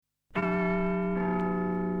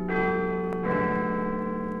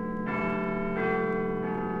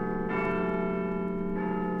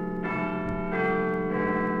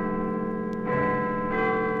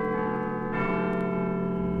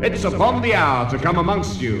It's upon the hour to come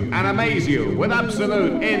amongst you and amaze you with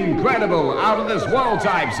absolute, incredible, out-of-this-world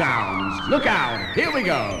type sounds. Look out, here we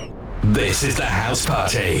go. This is the House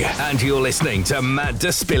Party, and you're listening to Matt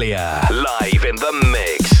Despilia, live in the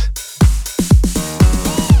mix.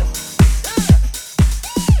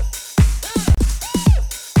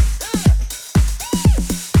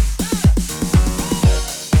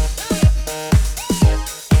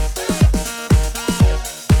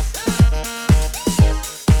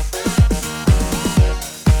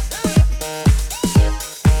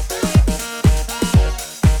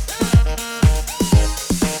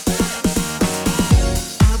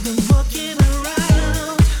 I've been walking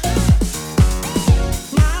around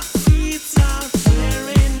my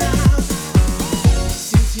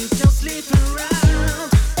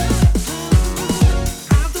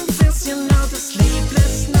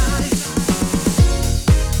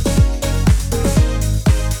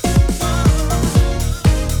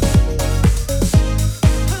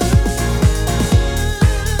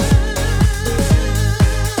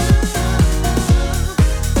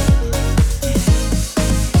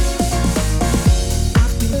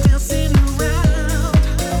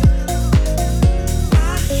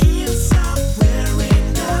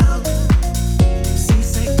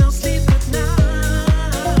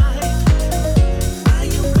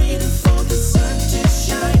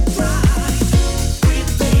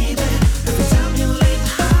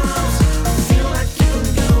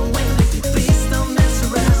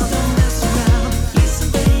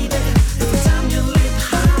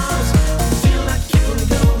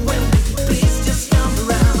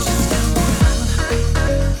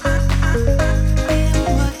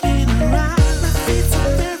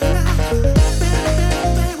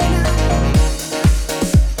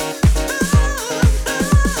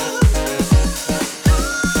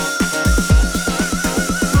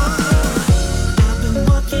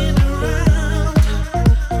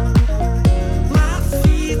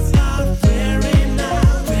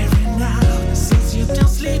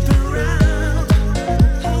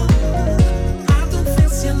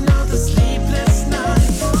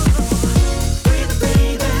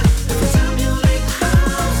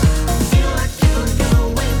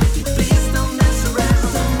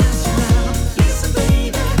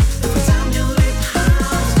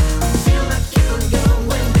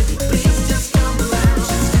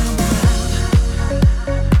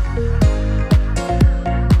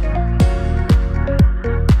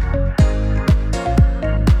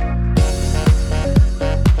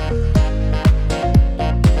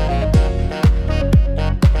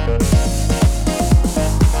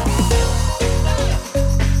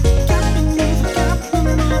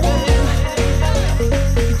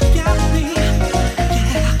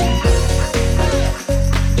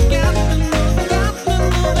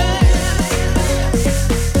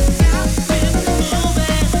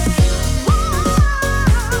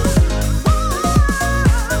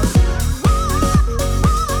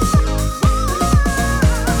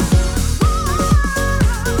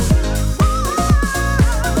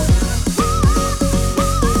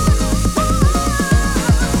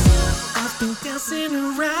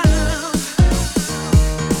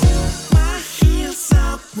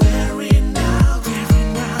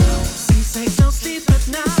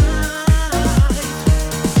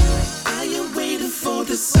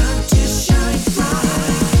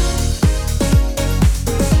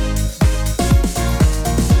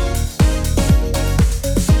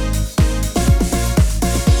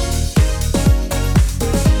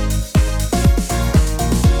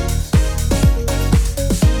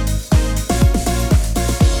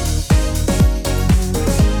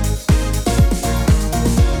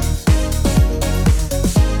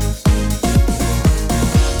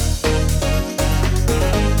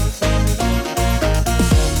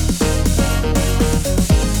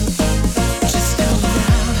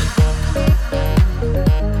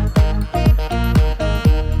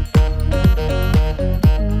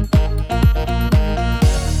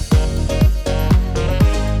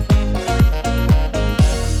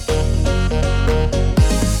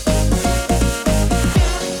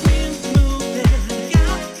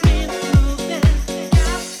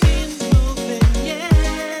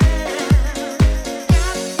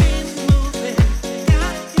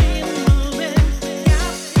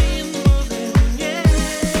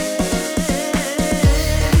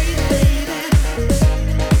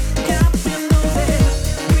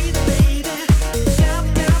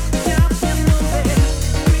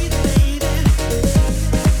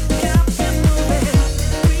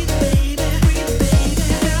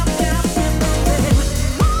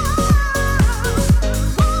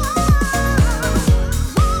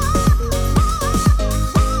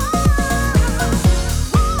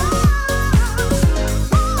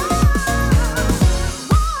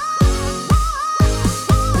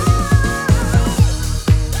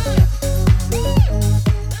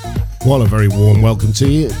Well, a very warm welcome to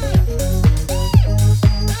you.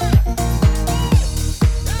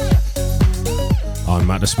 I'm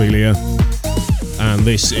Matt Despelia, and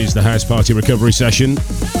this is the House Party Recovery Session.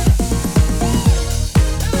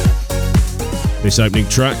 This opening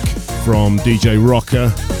track from DJ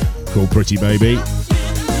Rocker called Pretty Baby.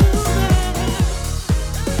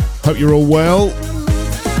 Hope you're all well.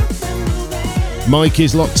 Mike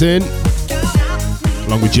is locked in,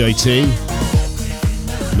 along with JT.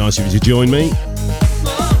 Nice of you to join me.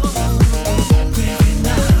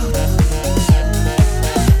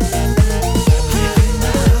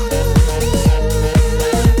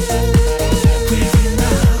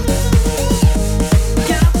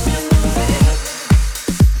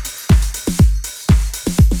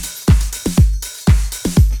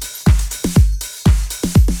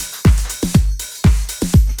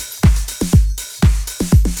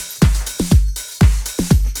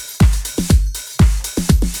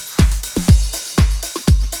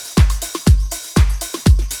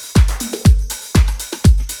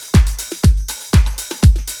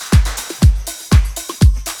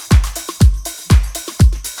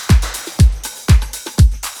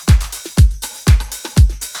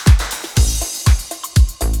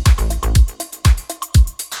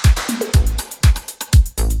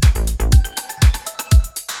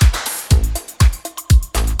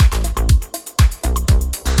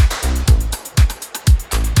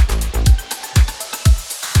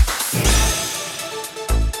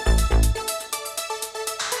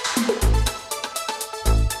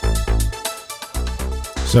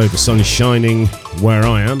 So the sun is shining where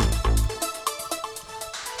I am.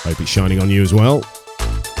 Hope it's shining on you as well.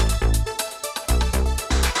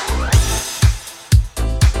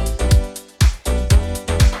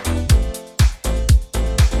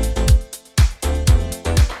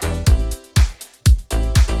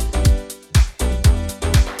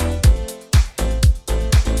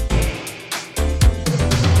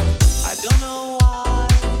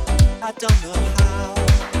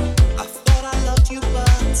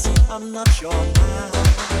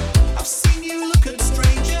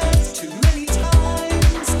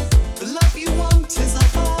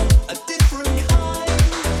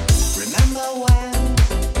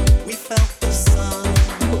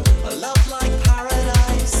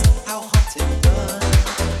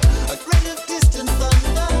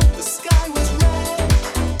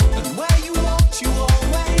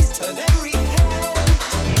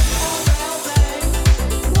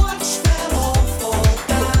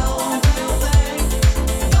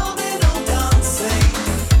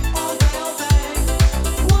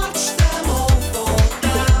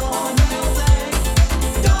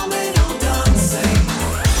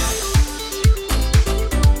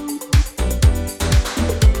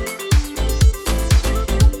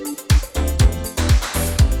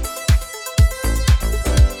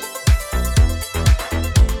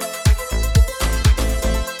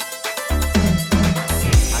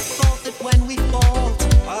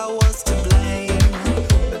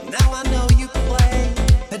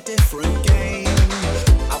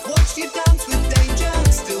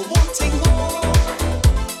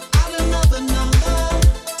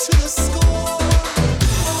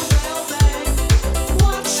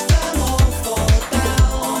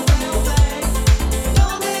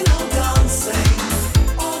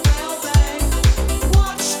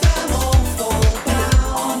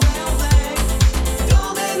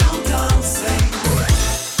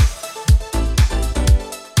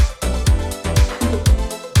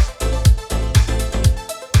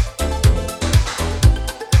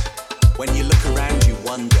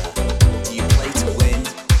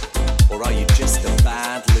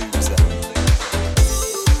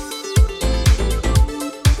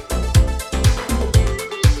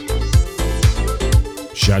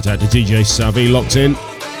 Shout out to DJ Savvy, locked in.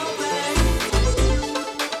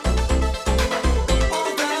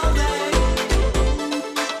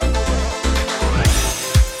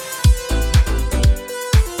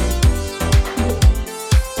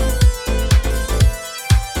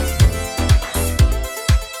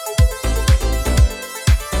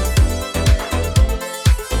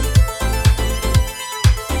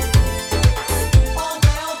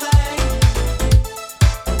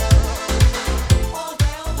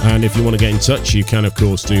 And if you want to get in touch, you can of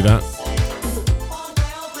course do that.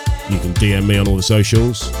 You can DM me on all the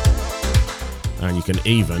socials, and you can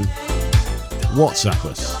even WhatsApp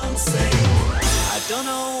us. I don't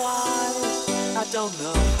know why, I don't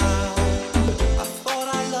know how. I thought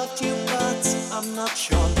I loved you, but I'm not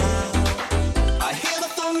sure now. I hear the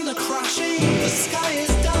thunder crashing, the sky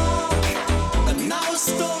is dark, and now a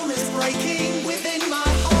storm is breaking within my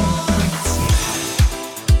heart.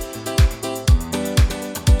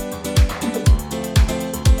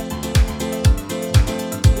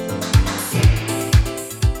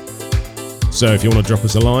 So if you want to drop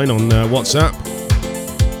us a line on WhatsApp,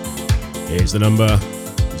 here's the number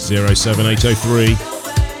 07803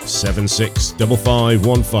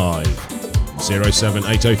 765515.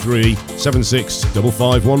 07803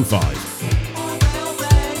 765515.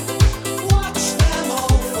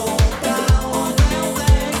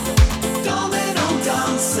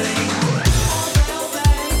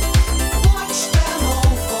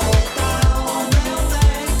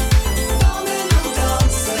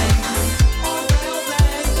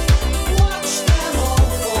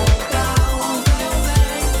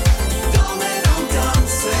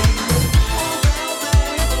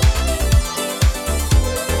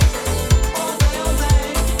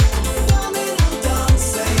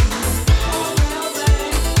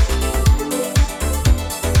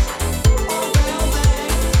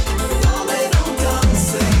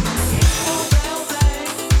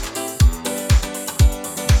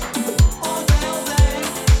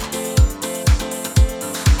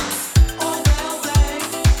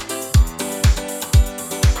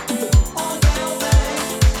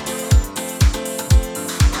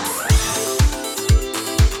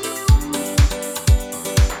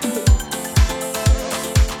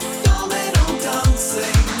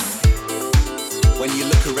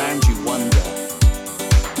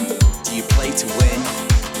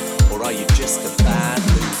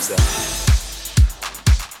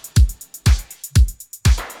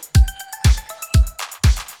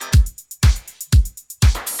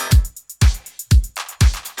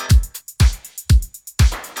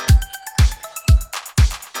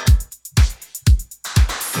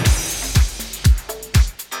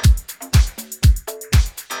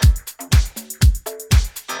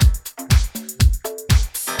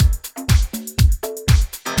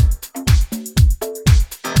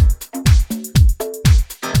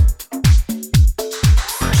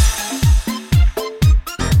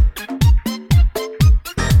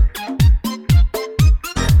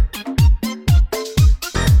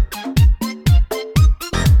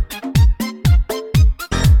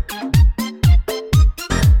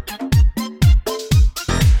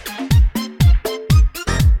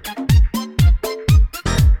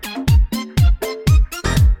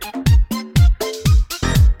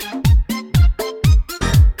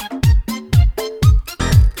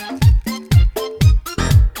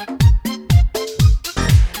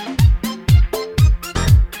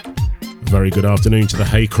 Very good afternoon to the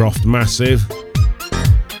Haycroft Massive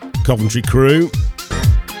Coventry crew.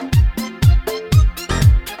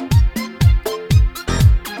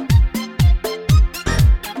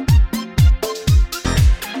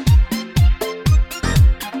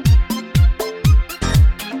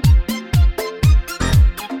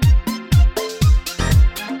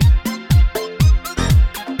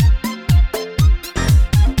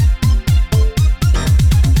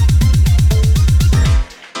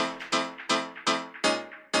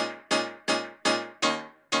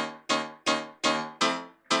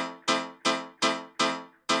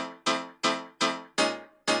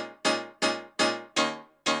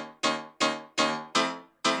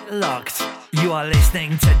 Locked. You are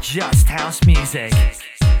listening to Just House Music.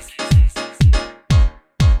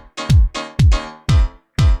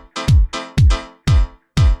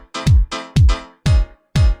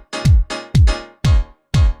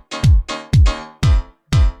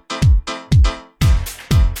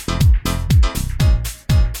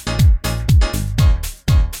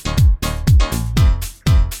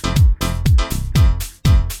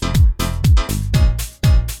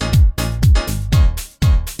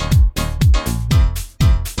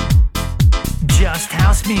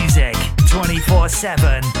 Music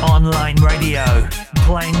 24/7 online radio,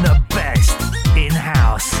 playing the best in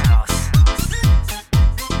house.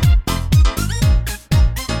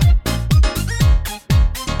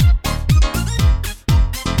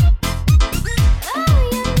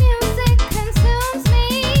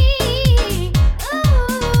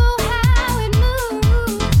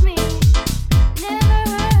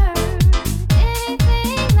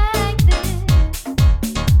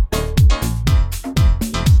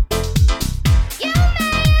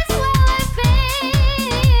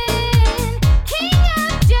 King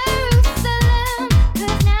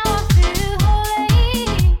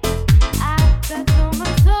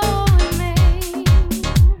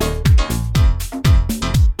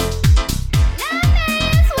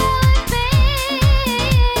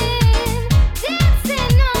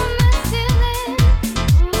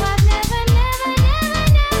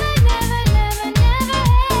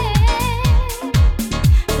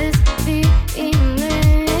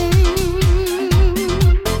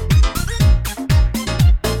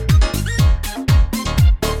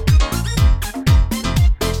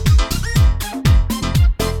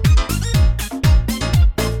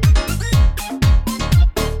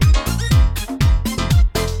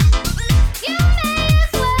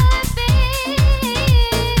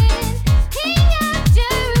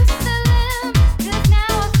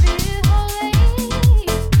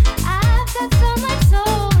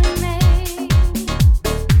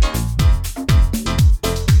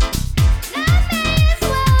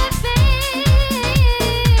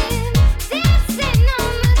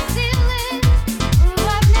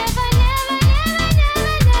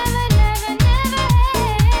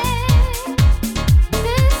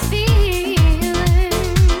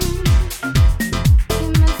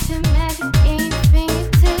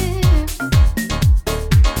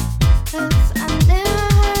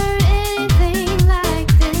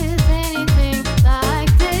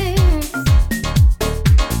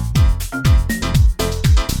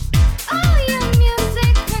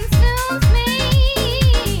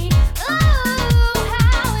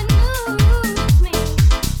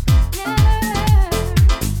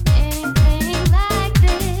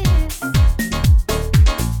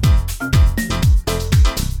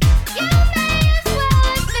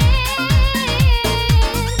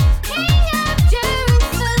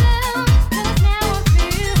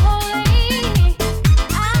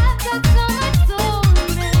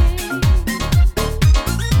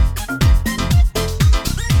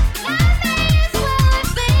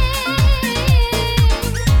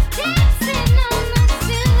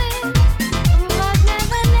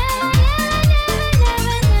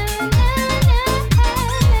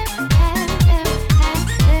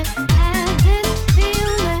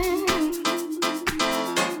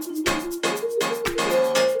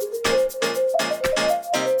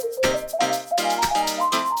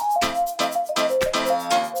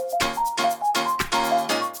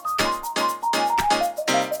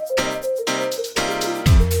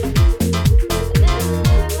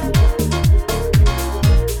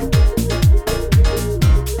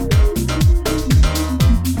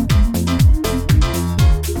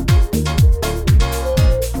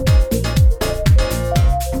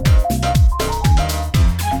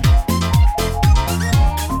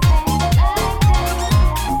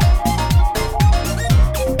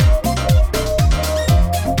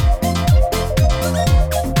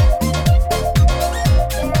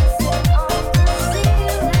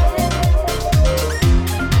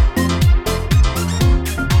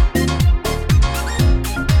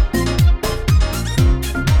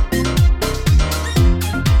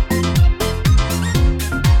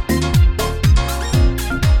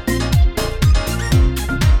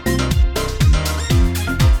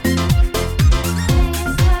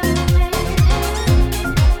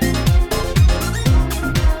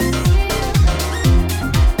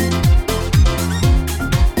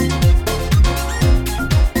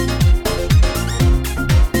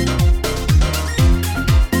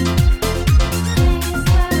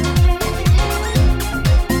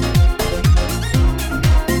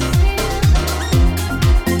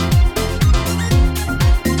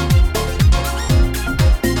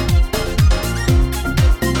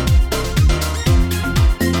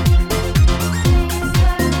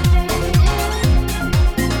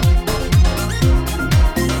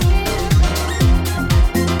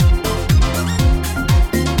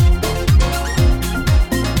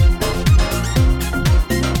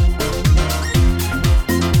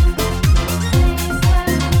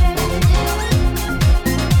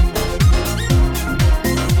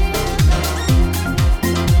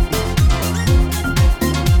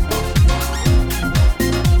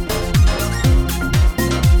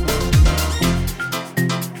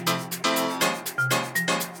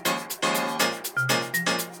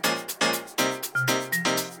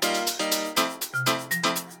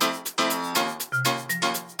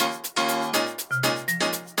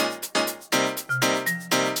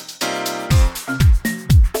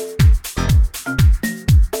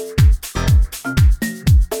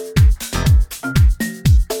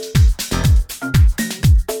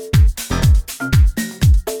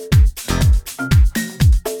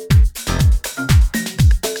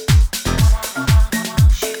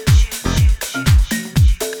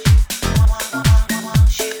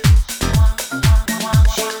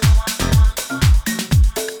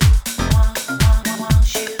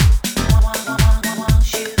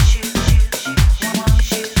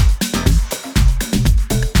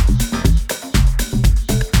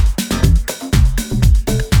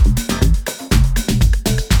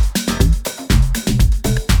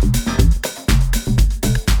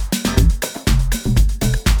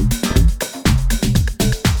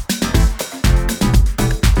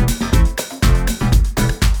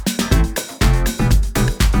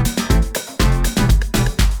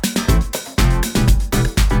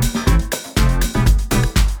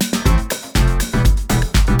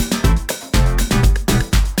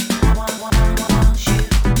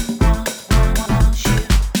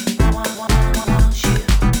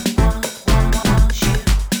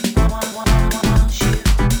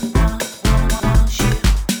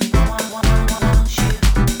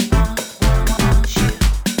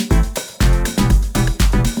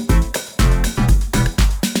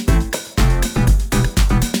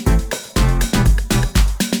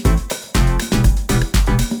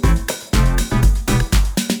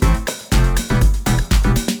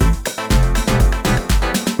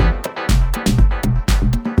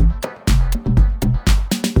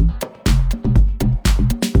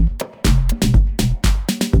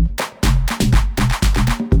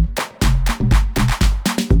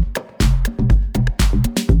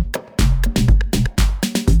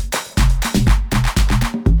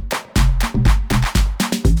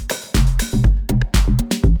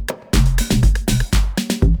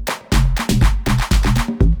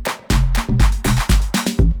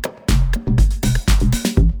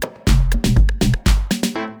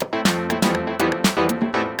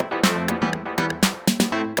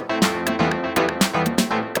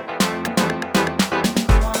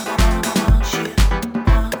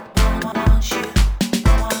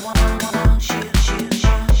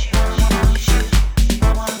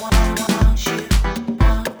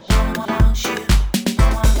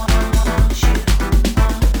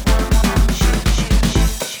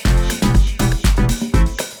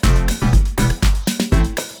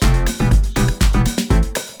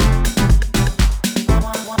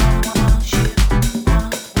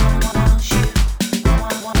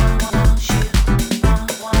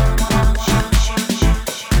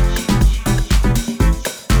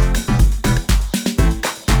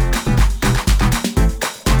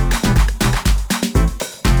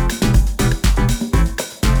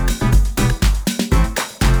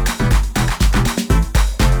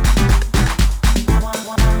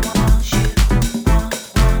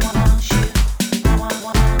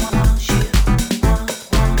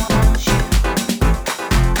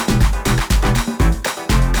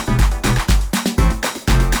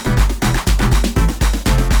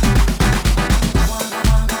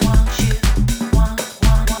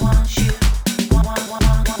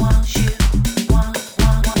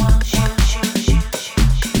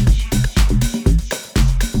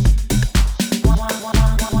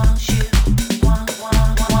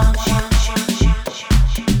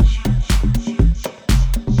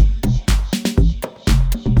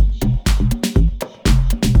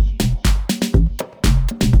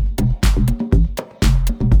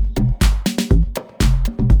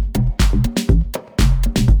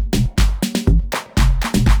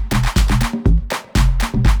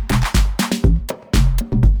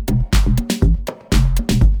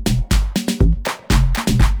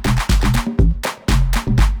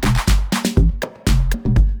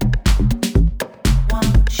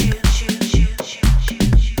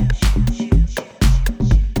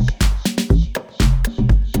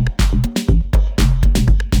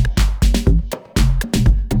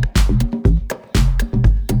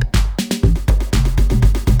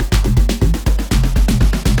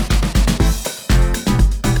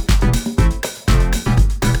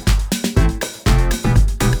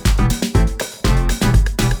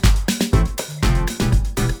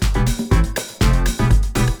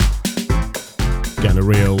a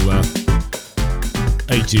real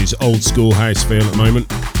 80s old school house feel at the moment.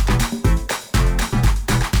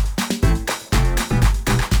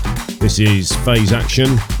 This is Phase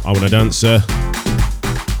Action, I Wanna Dancer.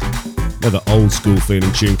 Another old school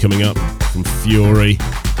feeling tune coming up from Fury.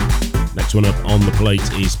 Next one up on the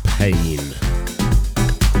plate is Pain.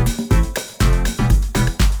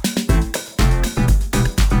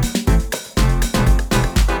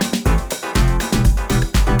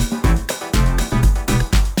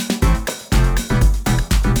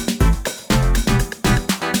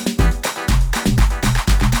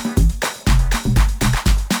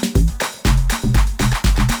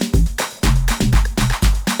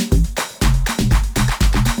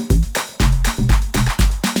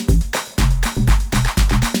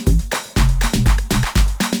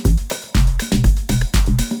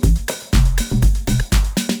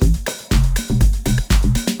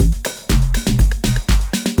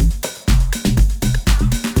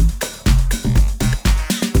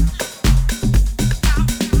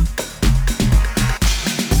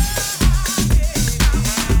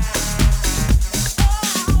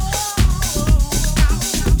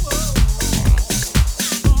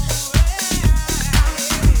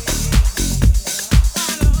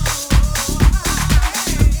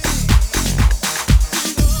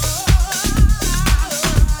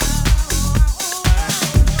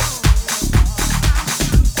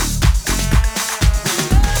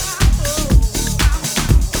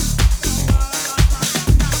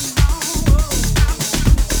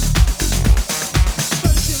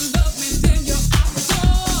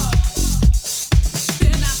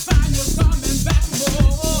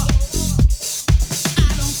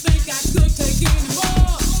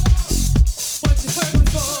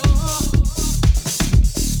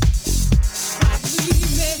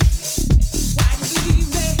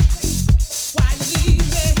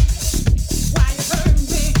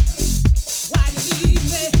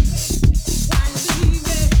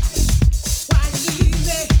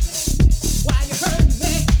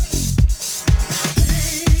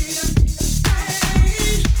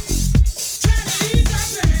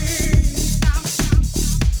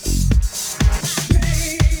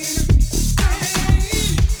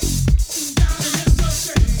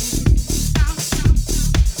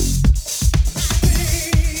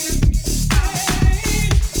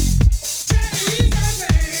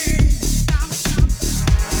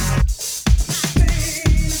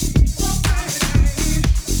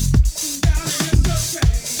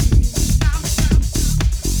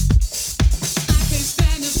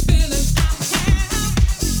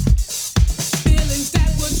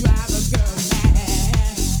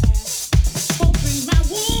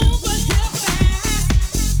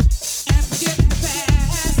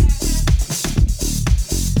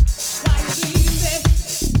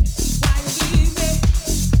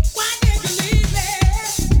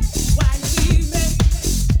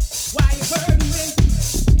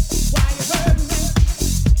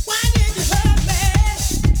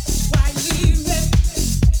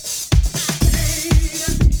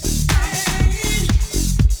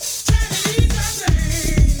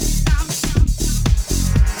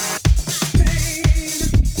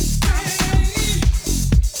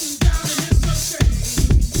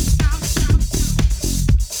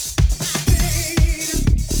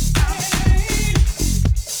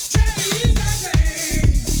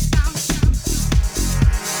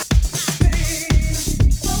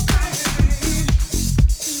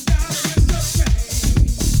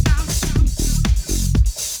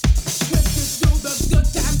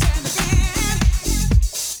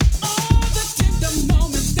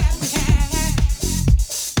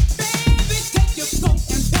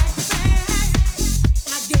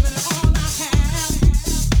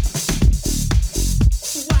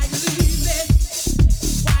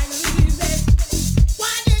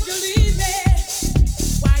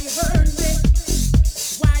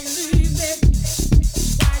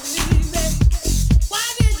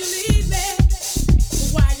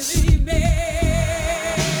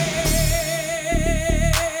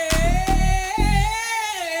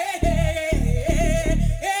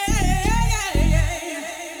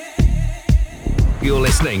 You're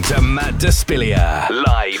listening to Matt Despilia,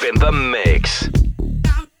 live in the mix.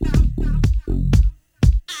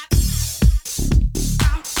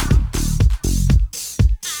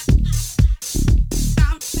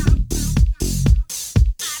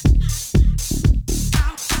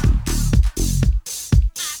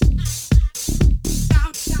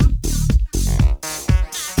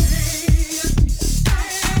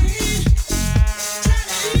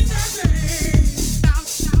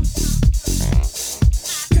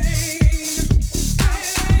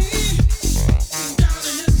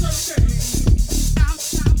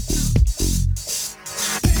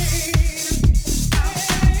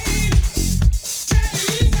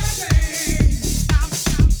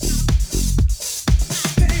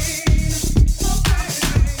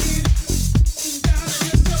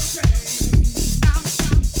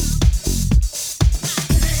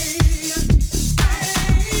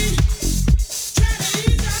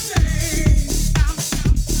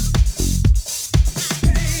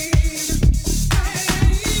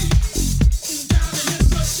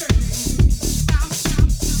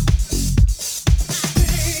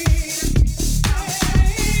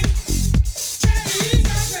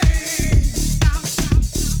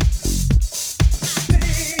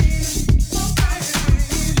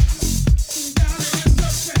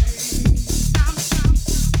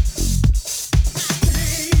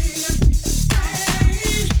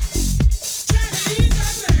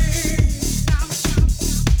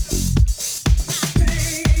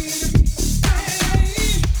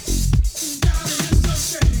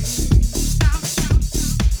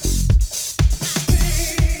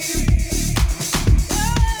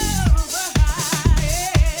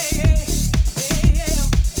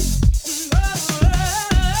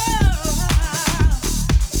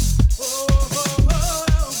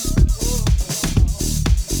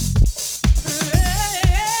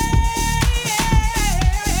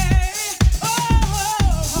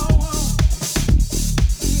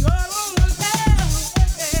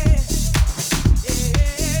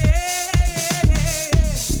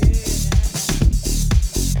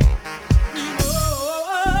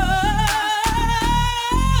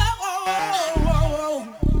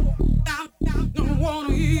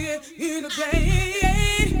 in the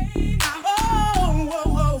pain.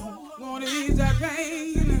 Oh, wanna ease that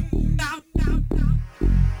pain.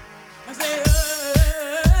 I say,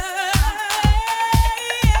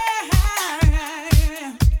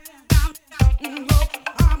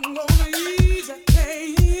 I'm gonna ease that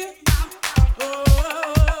pain.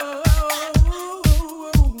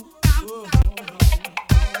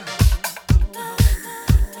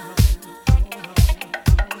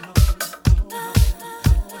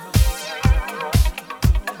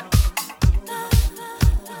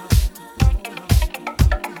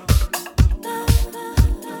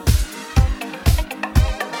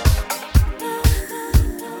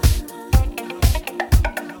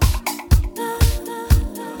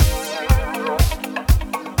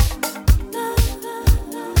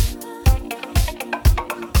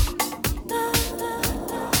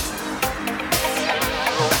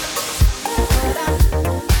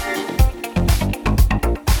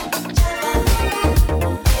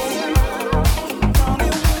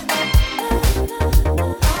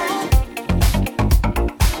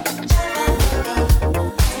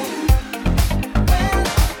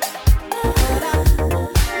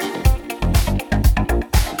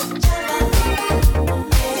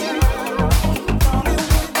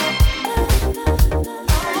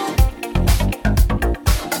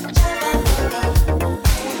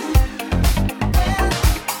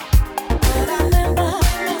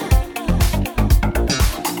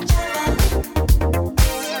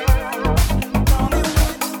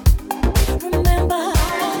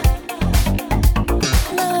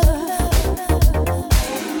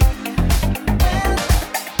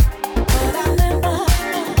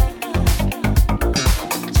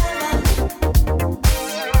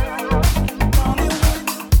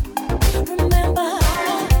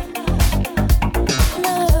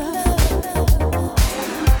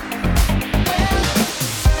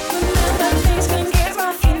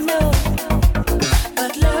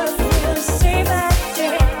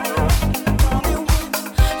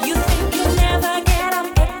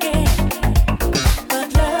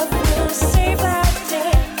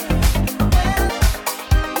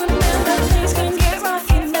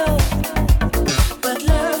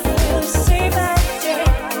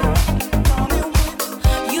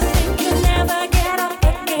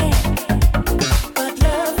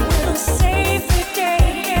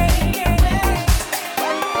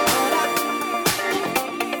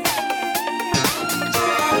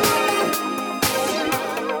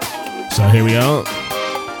 Here we are,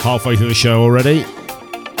 halfway through the show already.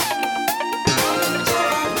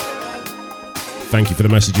 Thank you for the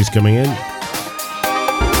messages coming in.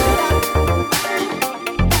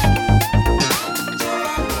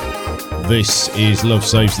 This is Love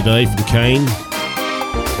Saves the Day from Kane.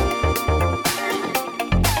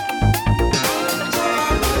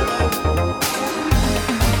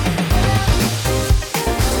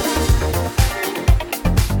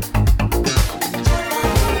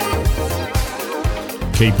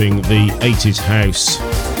 Keeping the 80s house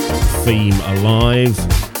theme alive.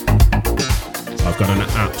 I've got an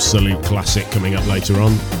absolute classic coming up later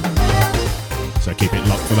on, so keep it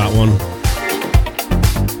locked for that one.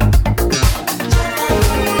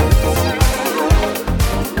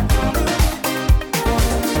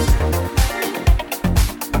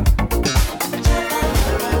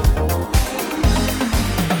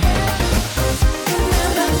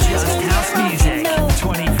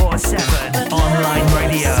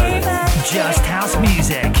 Just house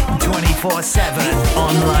music, 24/7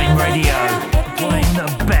 online radio, playing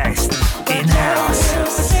the best in house.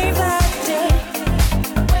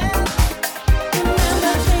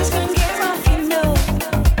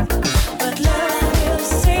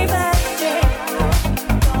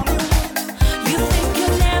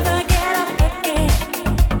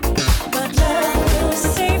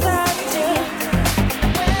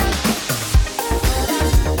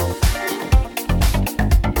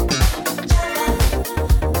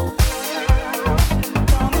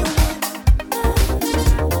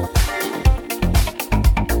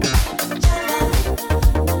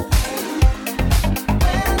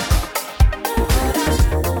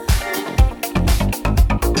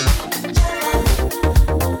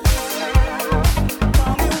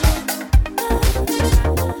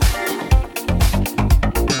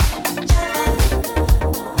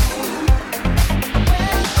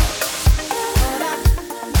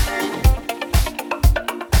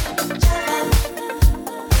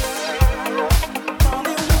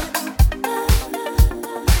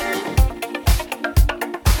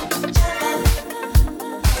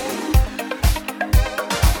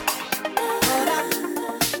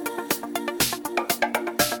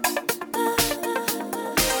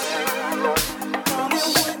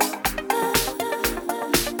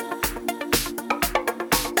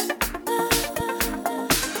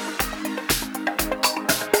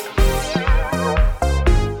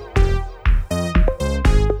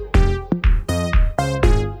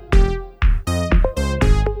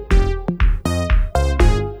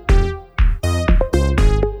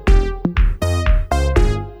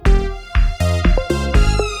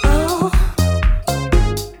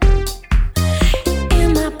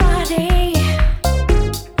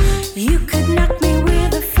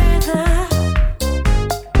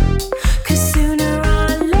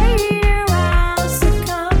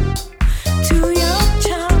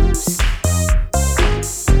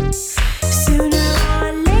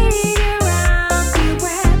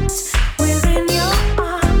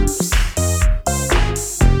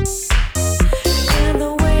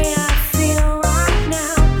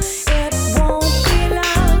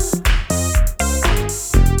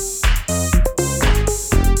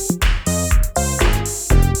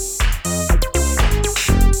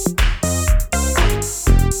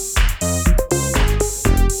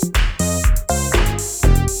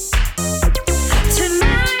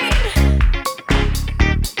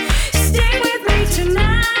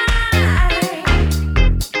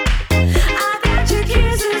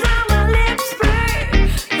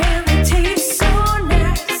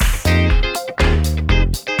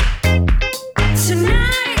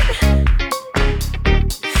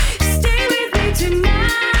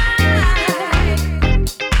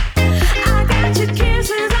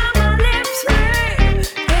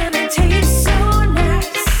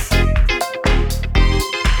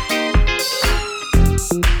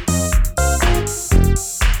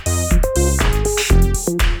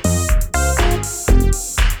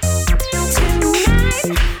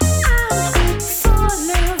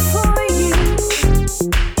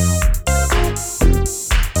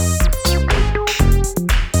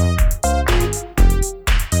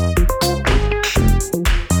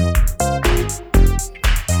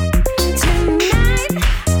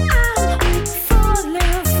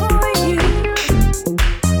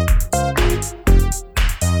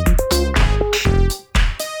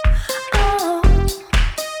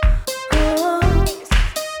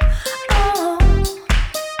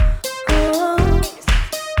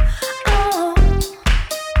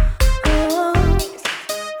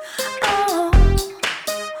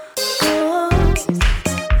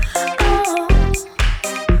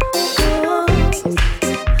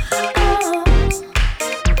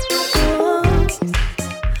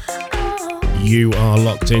 You are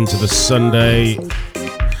locked into the Sunday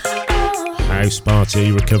House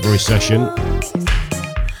Party Recovery Session.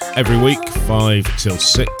 Every week, 5 till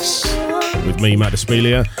 6, with me, Matt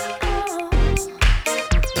Despelia.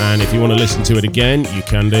 And if you want to listen to it again, you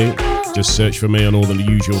can do. Just search for me on all the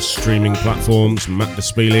usual streaming platforms, Matt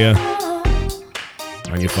Despelia.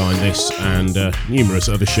 And you'll find this and numerous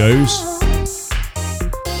other shows.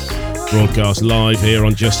 Broadcast live here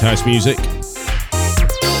on Just House Music.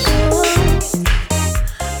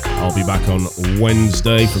 I'll be back on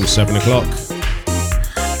Wednesday from 7 o'clock,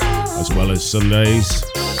 as well as Sundays.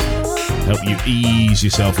 Help you ease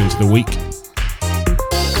yourself into the week.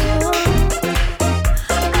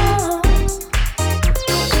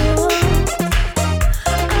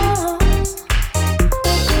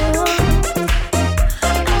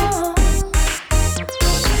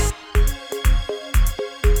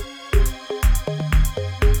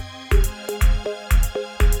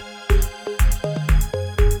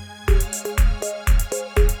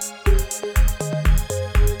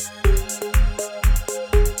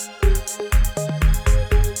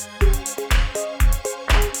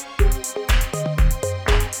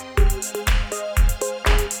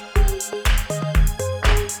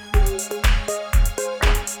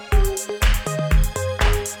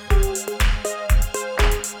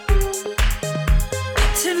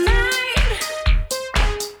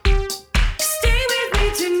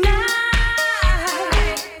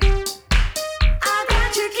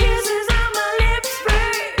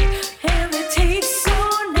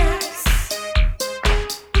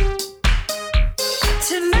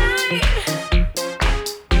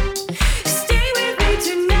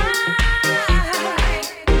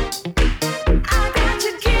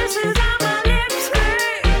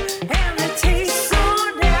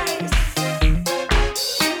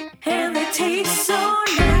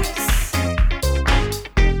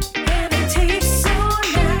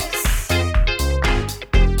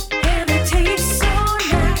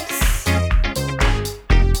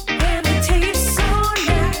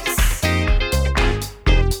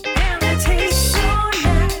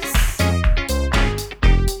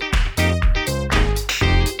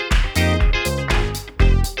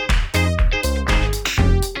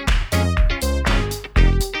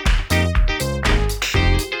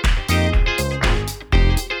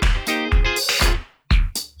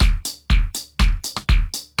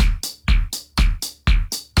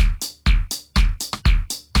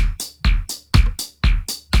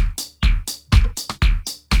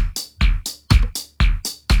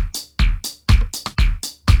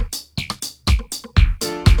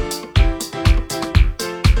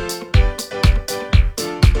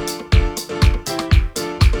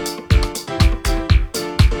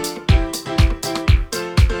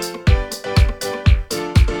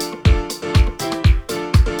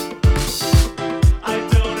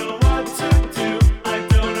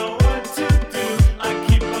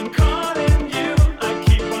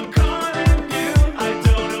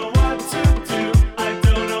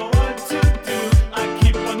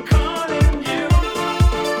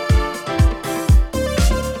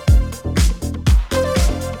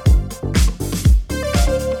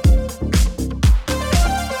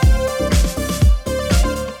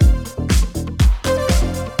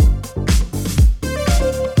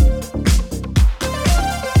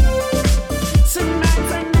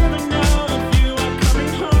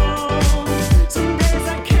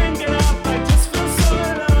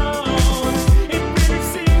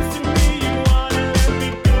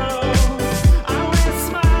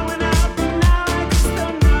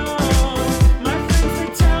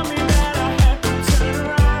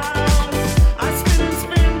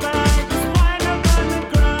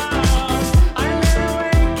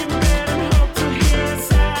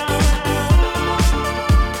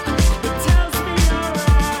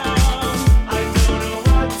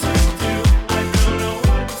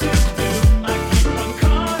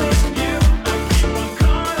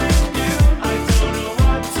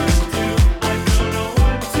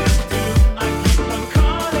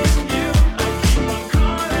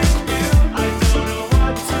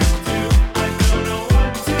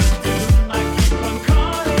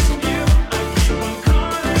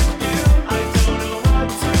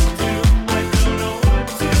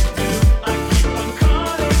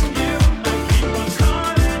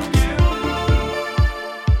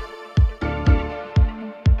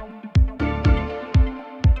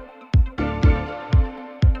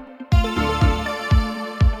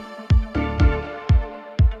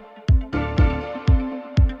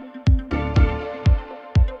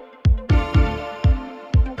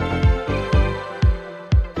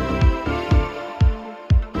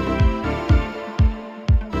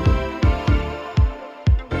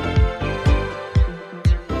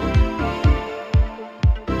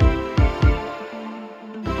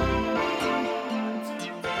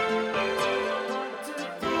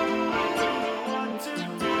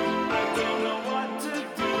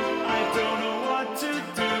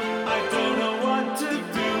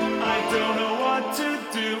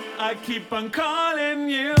 I keep on calling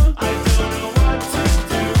you. I don't know what to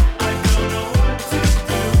do. I don't know what to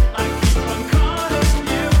do. I keep on calling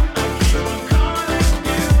you. I keep on calling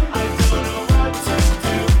you. I don't know what to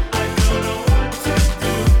do. I don't know what to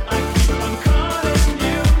do. I keep on calling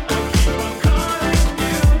you. I keep on calling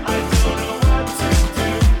you. I don't know what to do.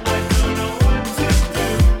 I don't know what to do.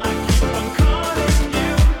 I keep on calling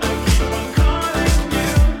you. I keep on calling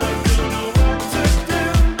you. I don't know what to do.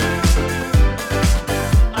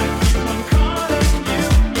 I keep on calling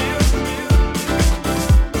you.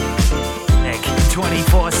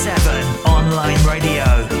 24/7 online radio,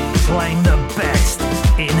 playing the best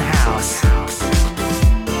in house.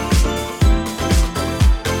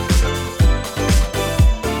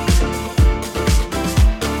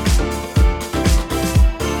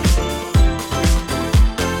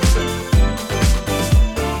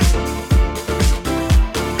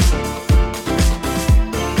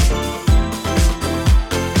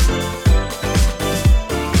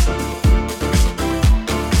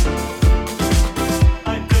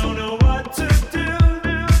 I don't know what to do.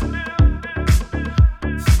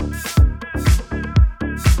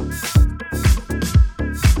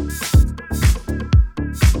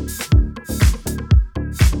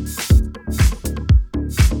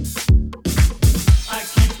 I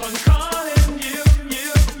keep on calling you.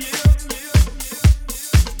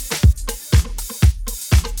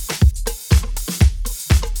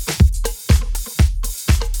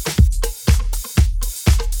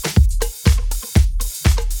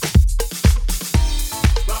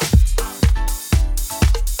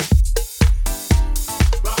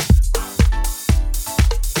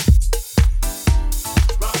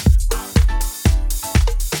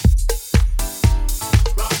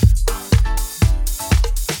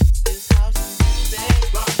 This house is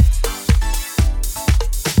music.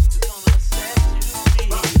 It's gonna set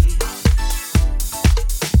you free.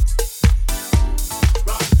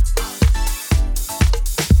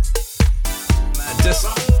 Mad Dis-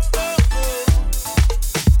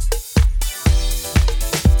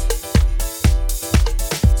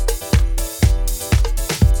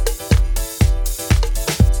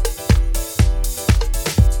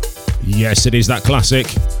 Yes, it is that classic.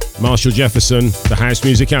 Marshall Jefferson, the house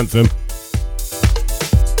music anthem.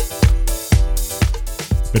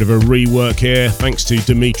 Bit of a rework here, thanks to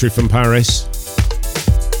Dimitri from Paris.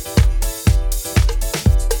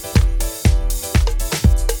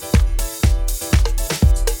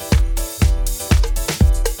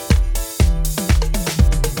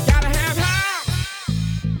 Gotta have house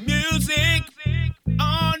music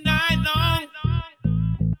all night long.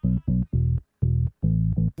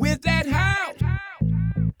 With that house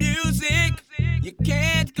music, you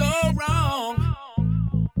can't go wrong.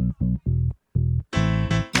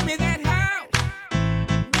 Give me that house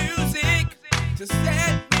music to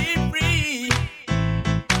set me free.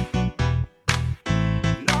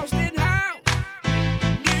 Lost in house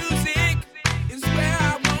music is where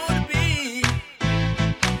I wanna be.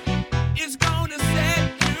 It's gonna set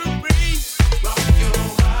you free. Rock your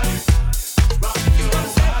body, rock your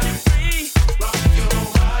body, free. Rock your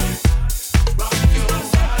body, rock your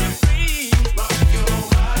body, free. Rock your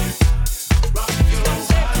body, rock your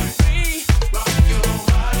body, free. Rock your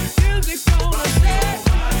body, music's gonna set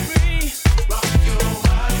you free. Rock your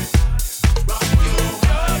body, rock your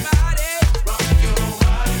body, rock your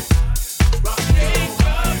body, rock shake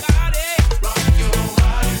your body, rock your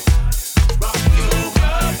body, rock your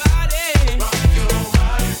body, rock your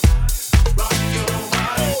body, rock your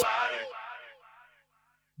body.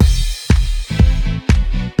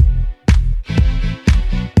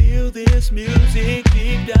 Feel this music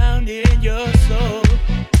deep down in your soul.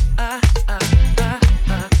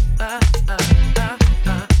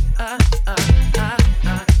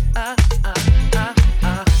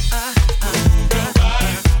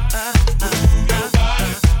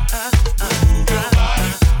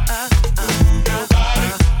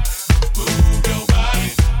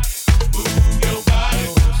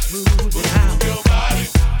 Smooth it out.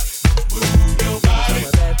 Some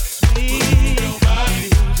of that sweet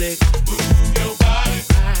music.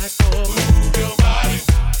 Right for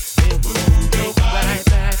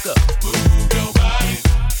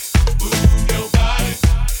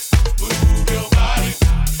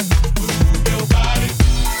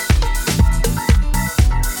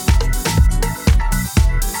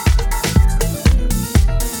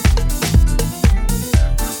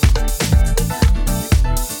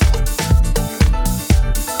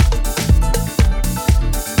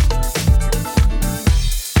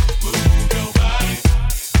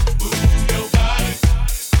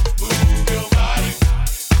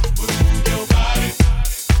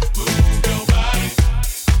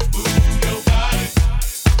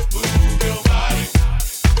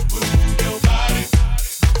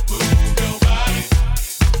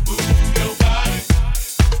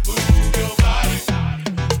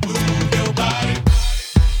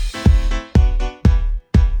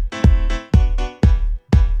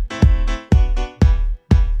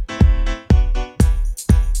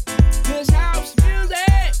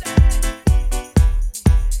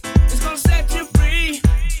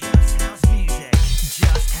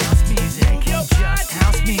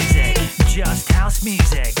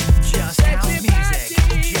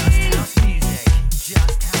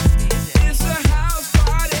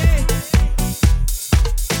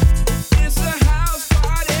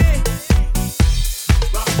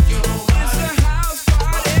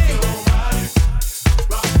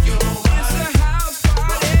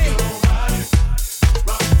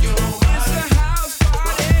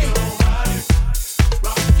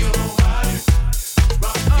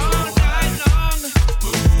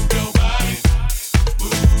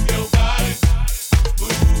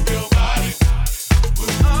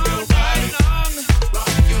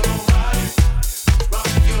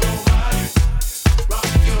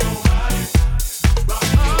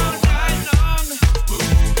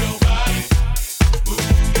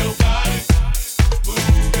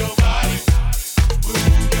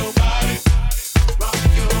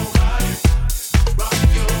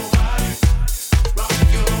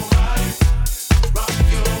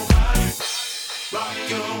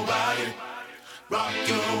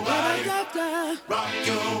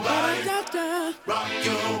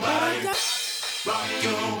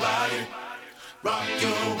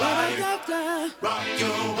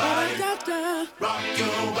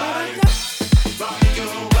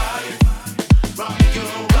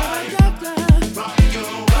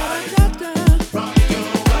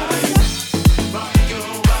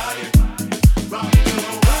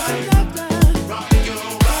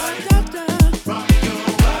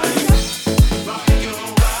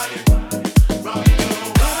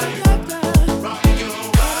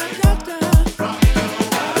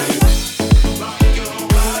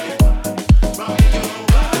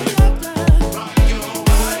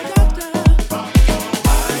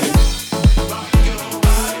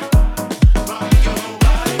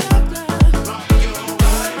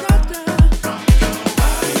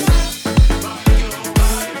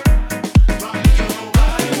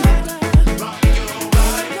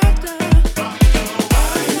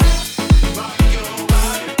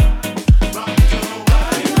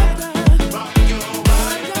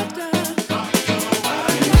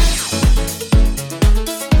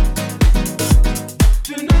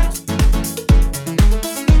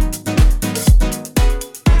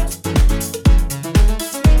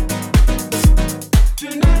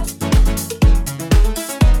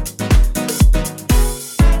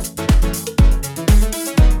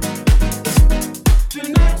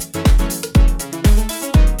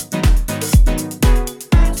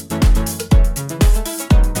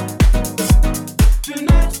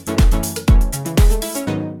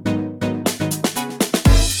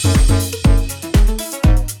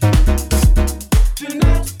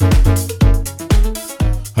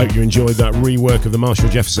Hope you enjoyed that rework of the Marshall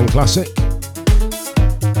Jefferson classic.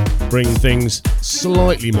 Bring things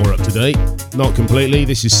slightly more up to date, not completely.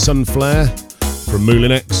 This is Sunflare from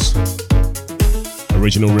Moulinex.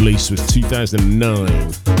 Original release was 2009,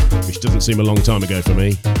 which doesn't seem a long time ago for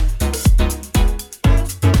me.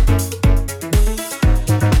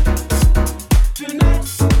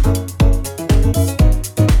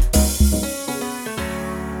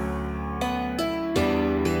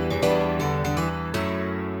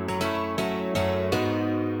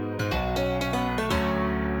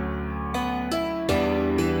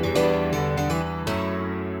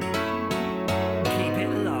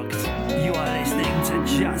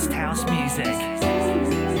 Just house music.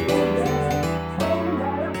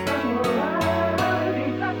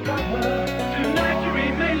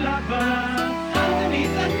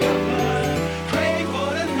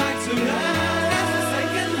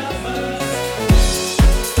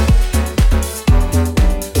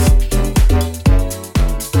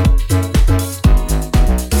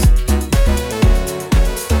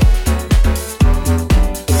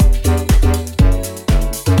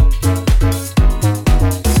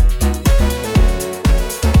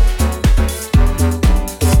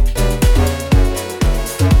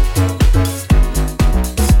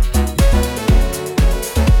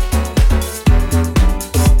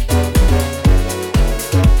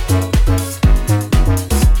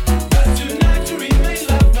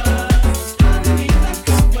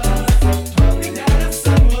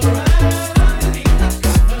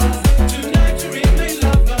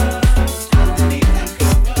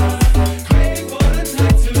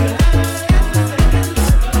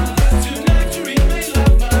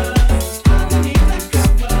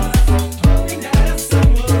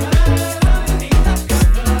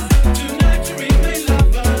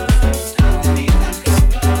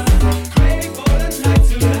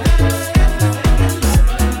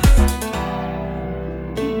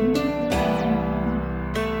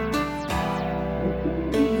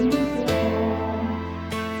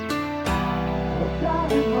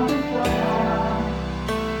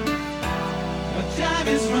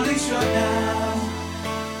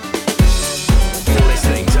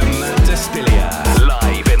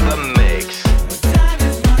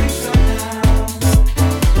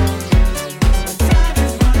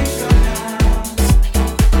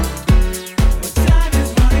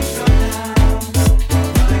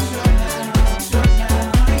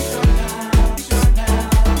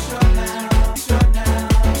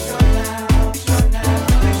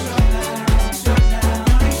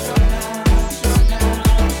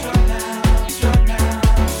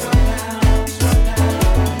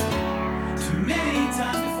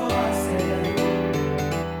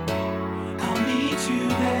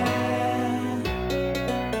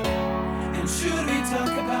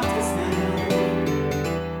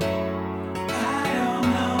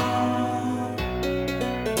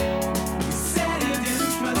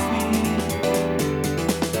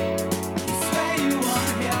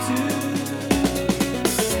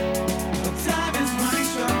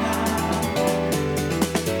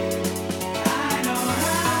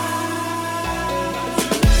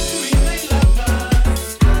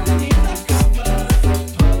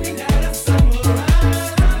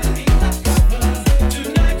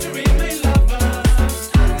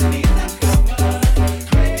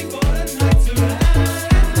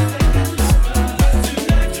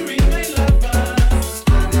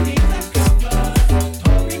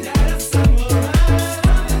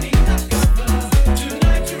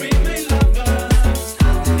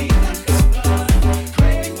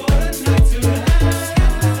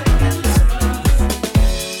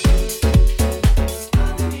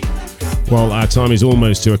 Well, our time is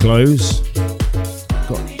almost to a close.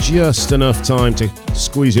 Got just enough time to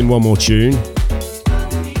squeeze in one more tune.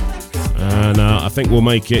 And I think we'll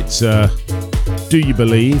make it Do You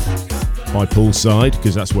Believe by Poolside,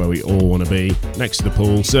 because that's where we all want to be, next to the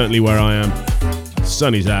pool, certainly where I am.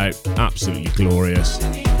 Sun is out, absolutely glorious.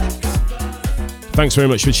 Thanks very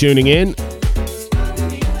much for tuning in.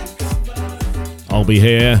 I'll be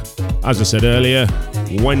here, as I said earlier,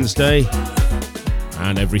 Wednesday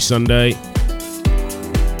and every Sunday.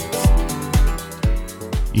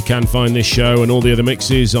 You can find this show and all the other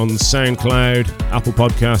mixes on SoundCloud, Apple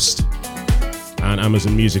Podcast and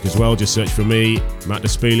Amazon Music as well. Just search for me, Matt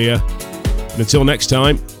Despelia. And until next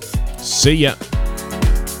time, see ya.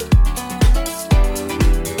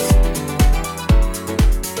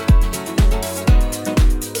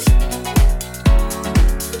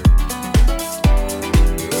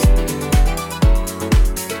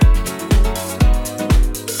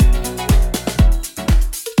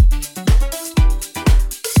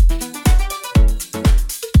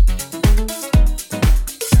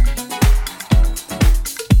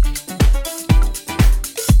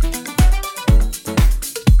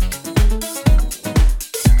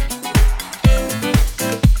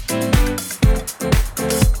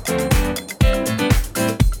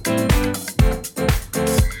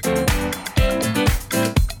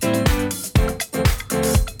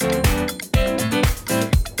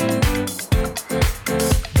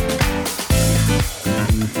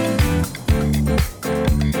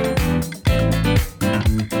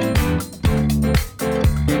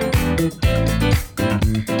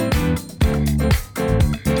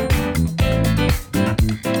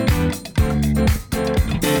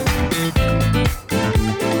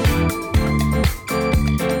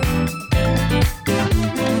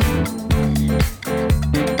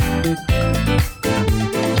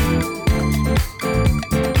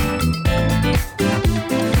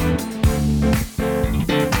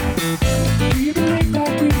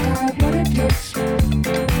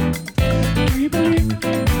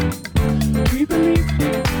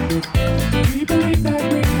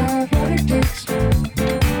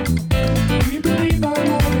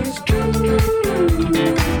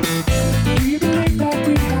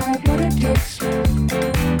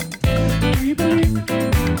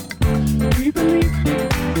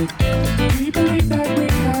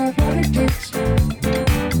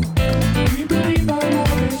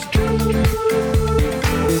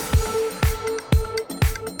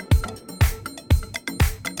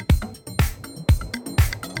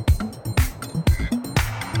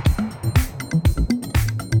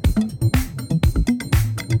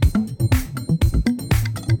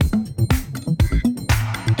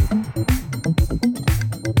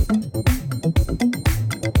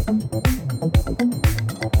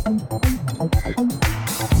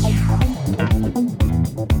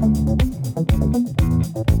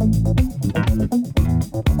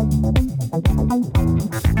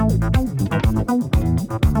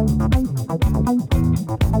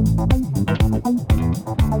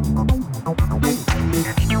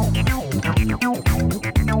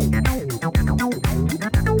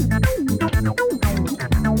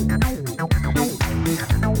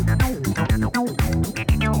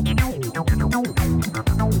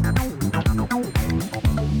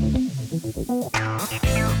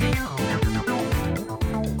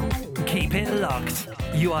 Keep it locked.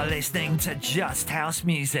 You are listening to Just House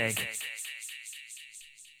Music.